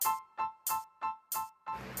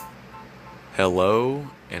Hello,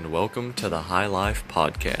 and welcome to the High Life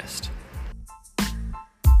Podcast.